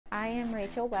I am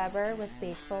Rachel Weber with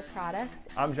Batesville Products.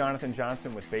 I'm Johnathan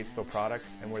Johnson with Batesville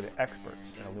Products, and we're the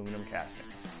experts in aluminum castings.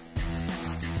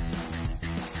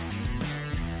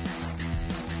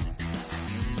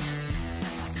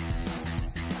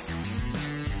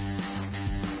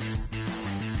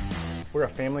 We're a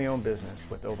family-owned business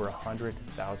with over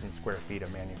 100,000 square feet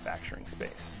of manufacturing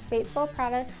space. Batesville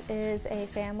Products is a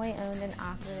family-owned and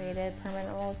operated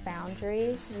permanent mold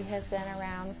foundry. We have been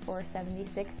around for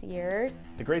 76 years.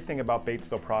 The great thing about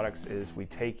Batesville Products is we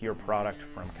take your product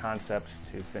from concept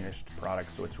to finished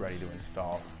product so it's ready to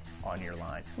install on your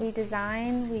line. We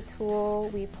design, we tool,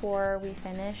 we pour, we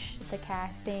finish the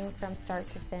casting from start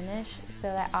to finish,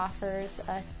 so that offers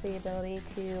us the ability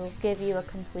to give you a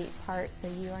complete part so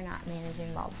you are not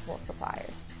managing multiple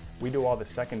suppliers. We do all the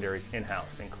secondaries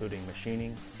in-house, including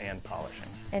machining and polishing.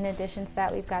 In addition to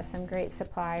that, we've got some great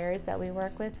suppliers that we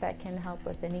work with that can help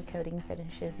with any coating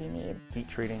finishes you need. Heat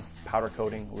treating, powder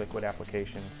coating, liquid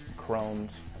applications,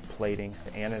 chromes, plating,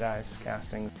 anodized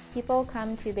casting. People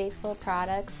come to Batesville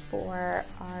Products for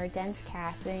our dense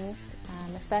castings,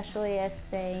 especially if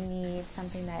they need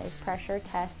something that is pressure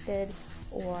tested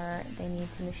or they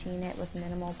need to machine it with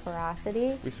minimal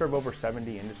porosity. We serve over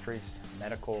 70 industries: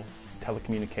 medical,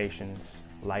 telecommunications,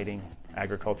 lighting,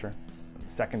 agriculture,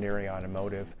 secondary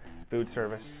automotive, food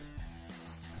service.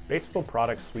 Batesville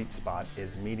Products' sweet spot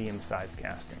is medium-sized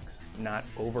castings, not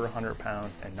over 100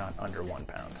 pounds and not under 1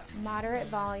 pound. Moderate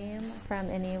volume from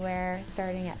anywhere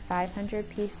starting at 500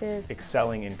 pieces.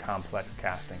 Excelling in complex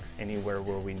castings, anywhere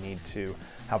where we need to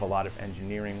have a lot of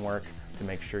engineering work to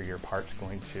make sure your part's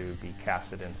going to be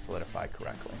casted and solidified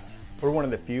correctly. We're one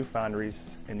of the few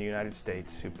foundries in the United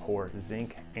States who pour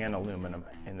zinc and aluminum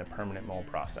in the permanent mold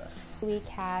process. We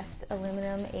cast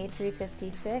aluminum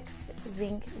A356,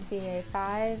 zinc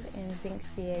ZA5, and zinc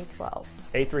ZA12.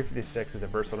 A356 is a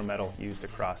versatile metal used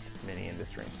across many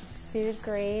industries. Food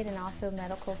grade and also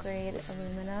medical grade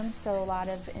aluminum, so a lot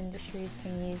of industries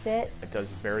can use it. It does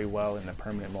very well in the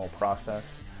permanent mold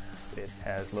process. It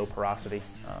has low porosity,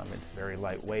 it's very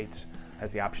lightweight,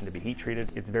 has the option to be heat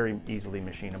treated. It's very easily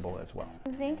machinable as well.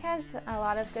 Zinc has a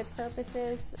lot of good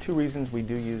purposes. Two reasons we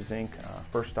do use zinc.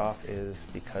 First off is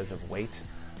because of weight.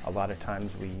 A lot of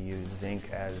times we use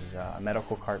zinc as a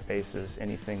medical cart basis,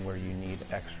 anything where you need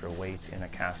extra weight in a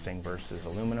casting versus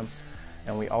aluminum.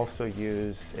 And we also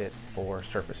use it for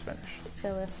surface finish.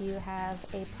 So if you have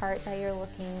a part that you're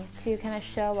looking to kind of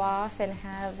show off and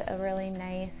have a really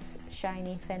nice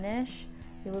shiny finish,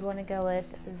 you would want to go with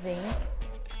zinc.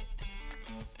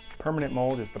 Permanent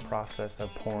mold is the process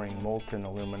of pouring molten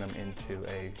aluminum into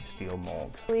a steel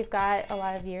mold. We've got a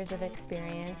lot of years of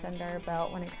experience under our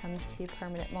belt when it comes to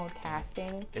permanent mold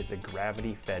casting. It's a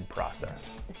gravity-fed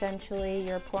process. Essentially,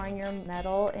 you're pouring your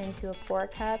metal into a pour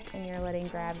cup and you're letting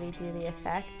gravity do the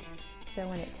effect. So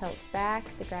when it tilts back,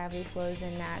 the gravity flows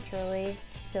in naturally,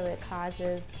 so it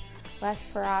causes less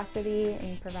porosity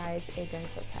and provides a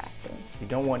denser casting. You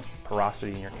don't want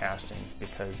porosity in your castings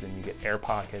because then you get air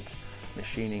pockets.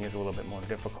 Machining is a little bit more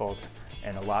difficult,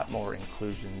 and a lot more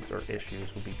inclusions or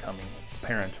issues will be coming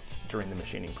apparent during the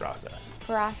machining process.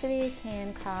 Porosity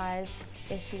can cause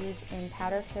issues in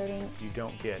powder coating. You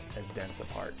don't get as dense a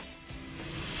part.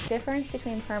 The difference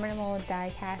between permanent mold and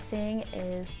die casting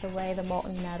is the way the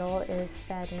molten metal is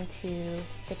fed into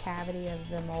the cavity of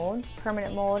the mold.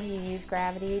 Permanent mold, you use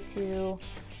gravity to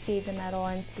feed the metal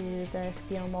into the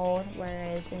steel mold,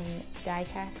 whereas in die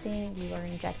casting, you are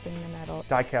injecting the metal.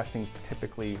 Die casting is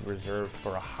typically reserved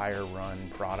for a higher run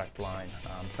product line,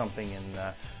 something in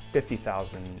the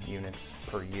 50,000 units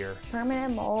per year.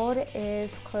 Permanent mold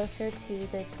is closer to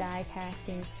the die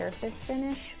casting surface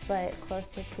finish, but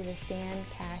closer to the sand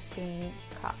casting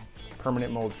cost.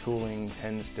 Permanent mold tooling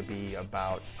tends to be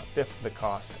about a fifth the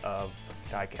cost of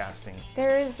die casting.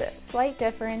 There is a slight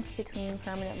difference between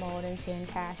permanent mold and sand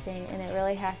casting, and it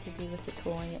really has to do with the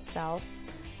tooling itself.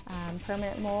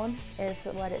 Permanent mold is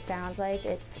what it sounds like.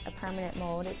 It's a permanent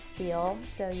mold, it's steel,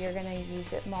 so you're going to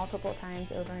use it multiple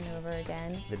times over and over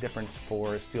again. The difference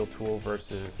for a steel tool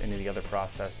versus any of the other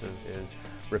processes is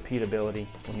repeatability.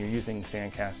 When you're using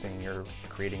sand casting, you're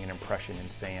creating an impression in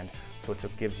sand, so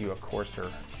it gives you a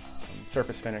coarser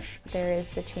surface finish. There is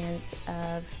the chance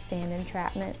of sand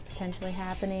entrapment potentially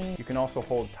happening. You can also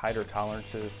hold tighter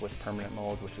tolerances with permanent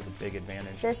mold, which is a big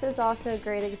advantage. This is also a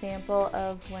great example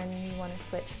of when you want to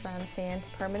switch from sand to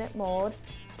permanent mold.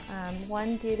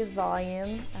 One, due to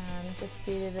volume, just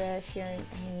due to the sheer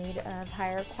need of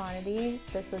higher quantity,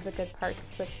 this was a good part to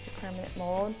switch to permanent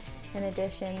mold, in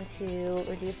addition to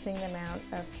reducing the amount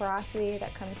of porosity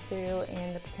that comes through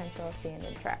and the potential of sand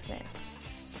entrapment.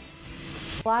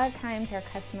 A lot of times our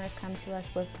customers come to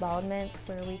us with weldments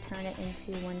where we turn it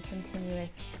into one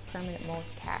continuous permanent mold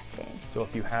casting. So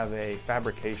if you have a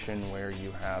fabrication where you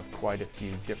have quite a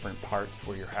few different parts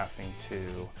where you're having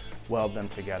to weld them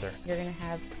together, you're going to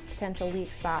have potential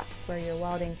weak spots where you're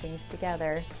welding things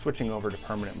together. Switching over to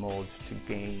permanent molds to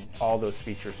gain all those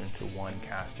features into one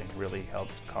casting really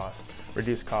helps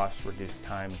reduce costs, reduce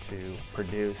time to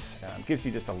produce, gives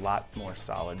you just a lot more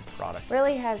solid product.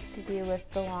 Really has to do with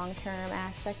the long-term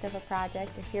aspect of a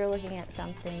project. If you're looking at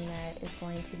something that is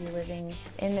going to be living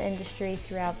in the industry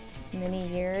throughout many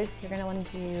years, you're going to want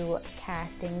to do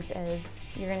castings as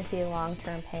you're going to see a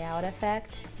long-term payout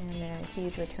effect and a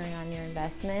huge return on your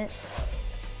investment.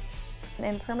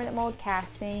 In permanent mold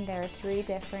casting, there are 3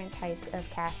 different types of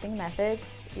casting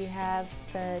methods. You have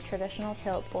the traditional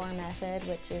tilt pour method,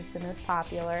 which is the most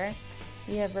popular.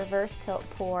 You have reverse tilt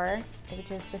pour,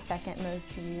 which is the second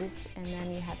most used, and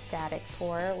then you have static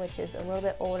pour, which is a little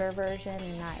bit older version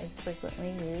and not as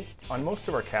frequently used. On most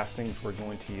of our castings, we're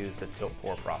going to use the tilt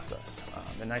pour process.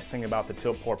 The nice thing about the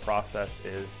tilt pour process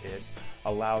is it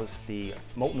allows the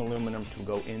molten aluminum to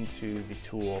go into the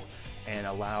tool and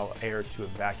allow air to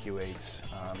evacuate,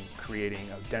 creating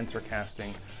a denser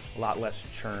casting, a lot less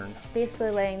churn.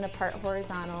 Basically laying the part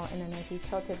horizontal, and then as you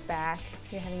tilt it back,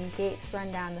 you're having gates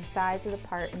run down the sides of the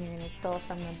part, and you're going to fill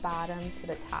from the bottom to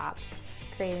the top,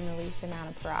 creating the least amount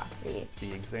of porosity.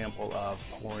 The example of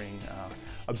pouring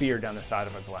a beer down the side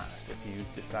of a glass. If you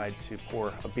decide to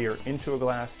pour a beer into a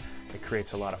glass, it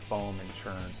creates a lot of foam and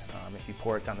churn. If you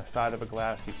pour it down the side of a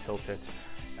glass, you tilt it,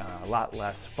 a lot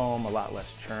less foam, a lot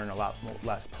less churn, a lot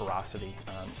less porosity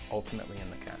ultimately in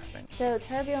the casting. So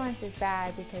turbulence is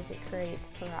bad because it creates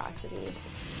porosity.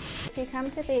 If you come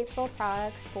to Batesville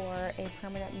Products for a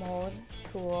permanent mold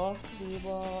tool, we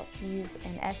will use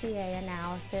an FEA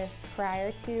analysis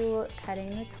prior to cutting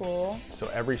the tool. So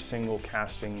every single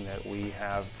casting that we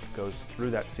have goes through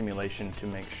that simulation to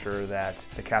make sure that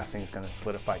the casting is going to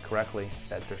solidify correctly,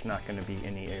 that there's not going to be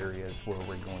any areas where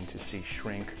we're going to see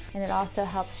shrink. And it also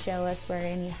helps show us where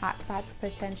any hot spots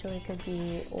potentially could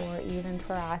be, or even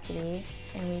porosity,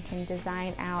 and we can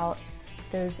design out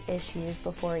those issues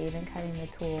before even cutting the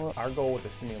tool. Our goal with the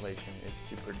simulation is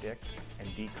to predict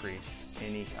and decrease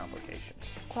any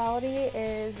complications. Quality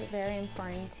is very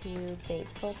important to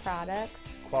Batesville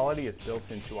Products. Quality is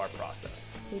built into our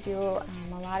process. We do a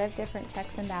lot of different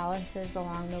checks and balances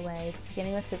along the way,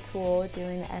 beginning with the tool,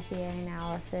 doing the FEA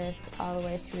analysis, all the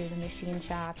way through the machine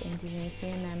shop and doing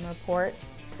CMM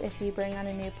reports. If you bring on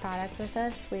a new product with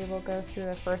us, we will go through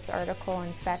a first article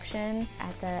inspection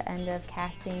at the end of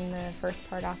casting the first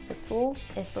part off the tool.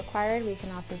 If required, we can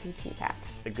also do PPAP.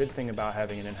 The good thing about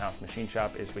having an in-house machine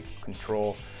shop is we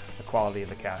control the quality of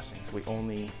the castings. We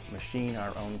only machine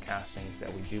our own castings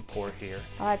that we do pour here.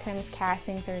 A lot of times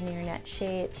castings are near net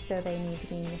shape, so they need to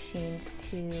be machined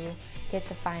to get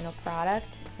the final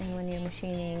product. And when you're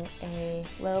machining a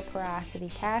low porosity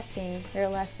casting, you're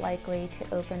less likely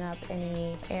to open up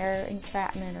any air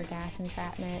entrapment or gas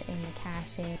entrapment in the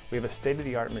casting. We have a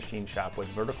state-of-the-art machine shop with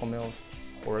vertical mills,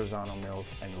 horizontal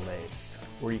mills, and lathes,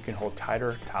 where you can hold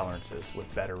tighter tolerances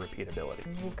with better repeatability.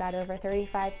 We've got over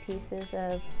 35 pieces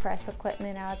of press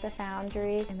equipment out at the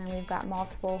foundry, and then we've got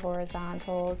multiple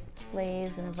horizontals,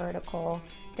 lathes, and a vertical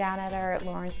down at our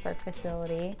Lawrenceburg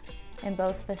facility. And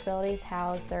both facilities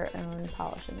house their own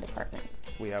polishing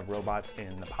departments. We have robots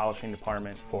in the polishing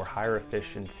department for higher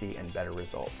efficiency and better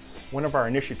results. One of our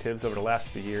initiatives over the last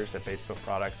few years at Batesville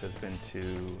Products has been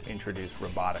to introduce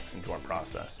robotics into our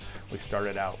process. We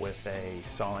started out with a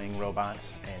sawing robot,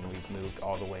 and we've moved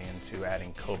all the way into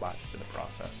adding cobots to the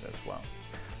process as well.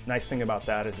 Nice thing about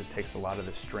that is it takes a lot of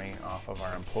the strain off of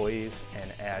our employees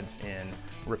and adds in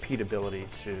repeatability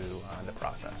to the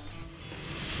process.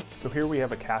 So here we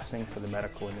have a casting for the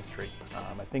medical industry.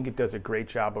 I think it does a great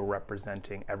job of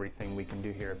representing everything we can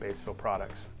do here at Batesville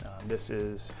Products. This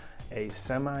is a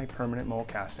semi-permanent mold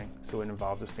casting, so it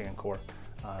involves a sand core.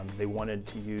 They wanted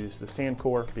to use the sand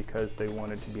core because they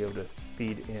wanted to be able to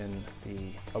feed in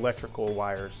the electrical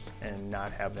wires and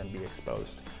not have them be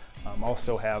exposed.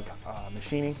 Also have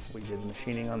machining. We did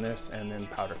machining on this, and then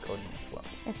powder coating as well.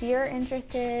 If you're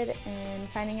interested in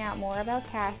finding out more about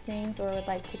castings or would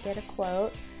like to get a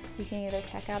quote, you can either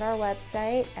check out our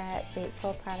website at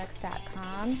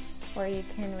batesvilleproducts.com, or you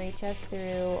can reach us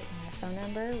through our phone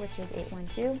number, which is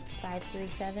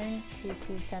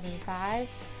 812-537-2275.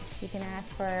 You can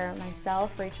ask for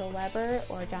myself, Rachel Weber,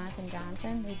 or Johnathan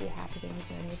Johnson. We'd be happy to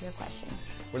answer any of your questions.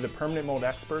 We're the permanent mold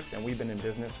experts, and we've been in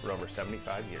business for over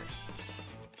 75 years.